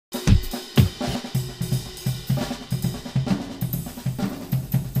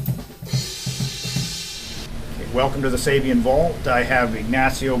Welcome to the Sabian Vault. I have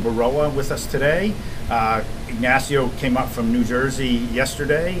Ignacio Berroa with us today. Ignacio came up from New Jersey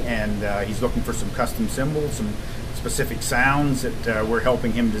yesterday, and he's looking for some custom cymbals, some specific sounds that we're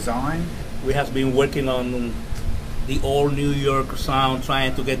helping him design. We have been working on the old New York sound,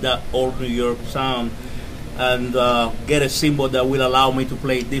 trying to get that old New York sound and get a cymbal that will allow me to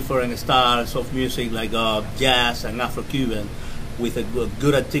play different styles of music like jazz and Afro-Cuban with a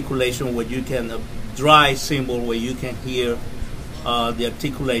good articulation where you can dry cymbal where you can hear the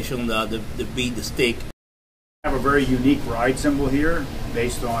articulation, the beat, the stick. I have a very unique ride cymbal here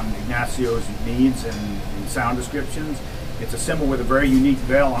based on Ignacio's needs and sound descriptions. It's a cymbal with a very unique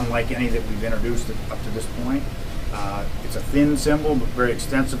bell, unlike any that we've introduced up to this point. It's a thin cymbal but very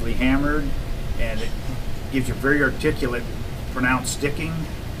extensively hammered, and it gives you very articulate, pronounced sticking,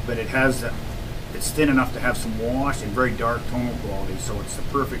 but it's thin enough to have some wash and very dark tonal quality, so it's the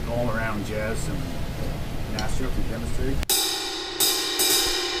perfect all-around jazz cymbal. Ignacio, if you demonstrate.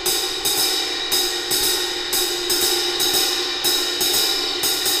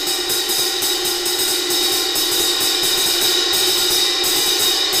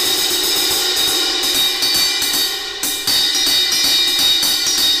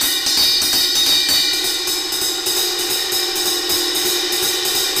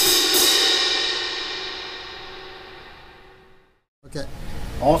 Okay.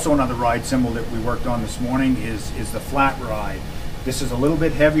 Also, another ride cymbal that we worked on this morning is the flat ride. This is a little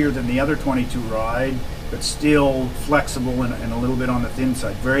bit heavier than the other 22 ride, but still flexible and a little bit on the thin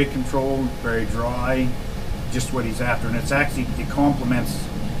side. Very controlled, very dry, just what he's after. And it complements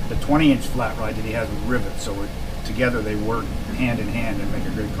the 20-inch flat ride that he has with rivets. So together they work hand in hand and make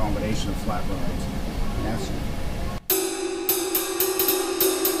a great combination of flat rides. Yes.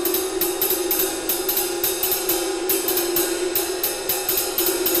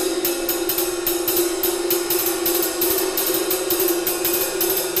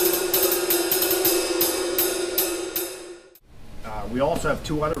 We also have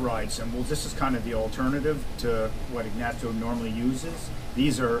two other ride cymbals. This is kind of the alternative to what Ignacio normally uses.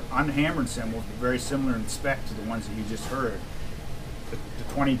 These are unhammered cymbals, but very similar in spec to the ones that you just heard.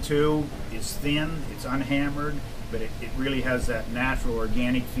 The 22 is thin, it's unhammered, but it really has that natural,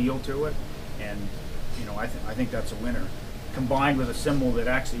 organic feel to it, and I think that's a winner. Combined with a cymbal that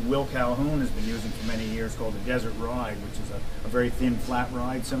actually Will Calhoun has been using for many years called the Desert Ride, which is a very thin, flat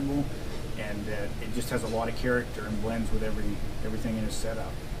ride cymbal. And it just has a lot of character and blends with everything in his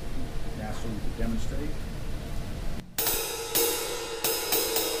setup. Ignacio, you can demonstrate.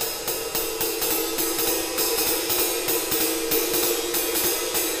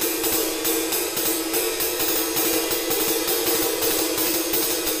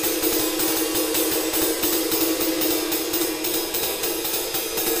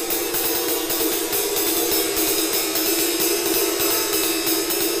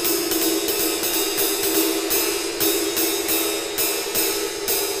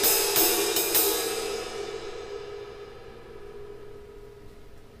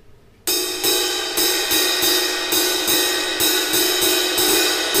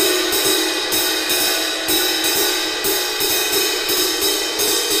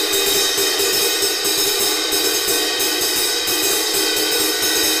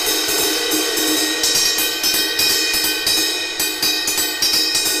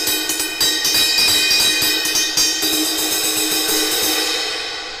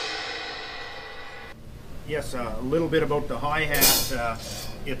 Yes, a little bit about the hi-hat.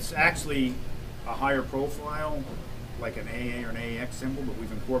 It's actually a higher profile, like an AA or an AX cymbal, but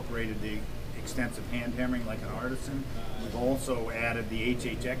we've incorporated the extensive hand hammering like an artisan. We've also added the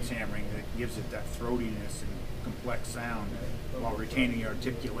HHX hammering that gives it that throatiness and complex sound while retaining the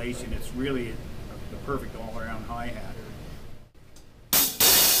articulation. It's really the perfect all-around hi-hat.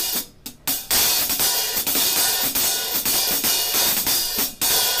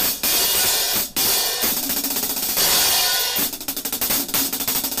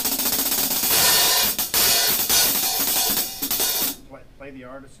 Play the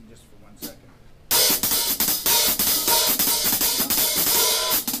artisan just for 1 second.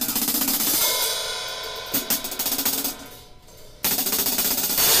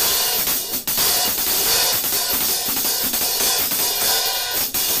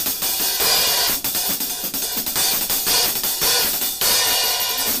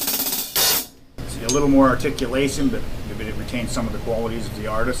 See, a little more articulation, but it retains some of the qualities of the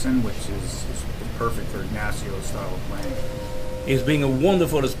artisan, which is perfect for Ignacio's style of playing. It's been a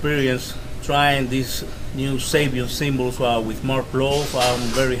wonderful experience trying these new Sabian cymbals with Mark Love. I'm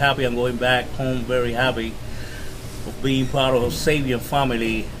very happy. I'm going back home very happy of being part of the Sabian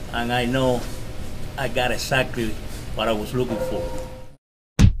family, and I know I got exactly what I was looking for.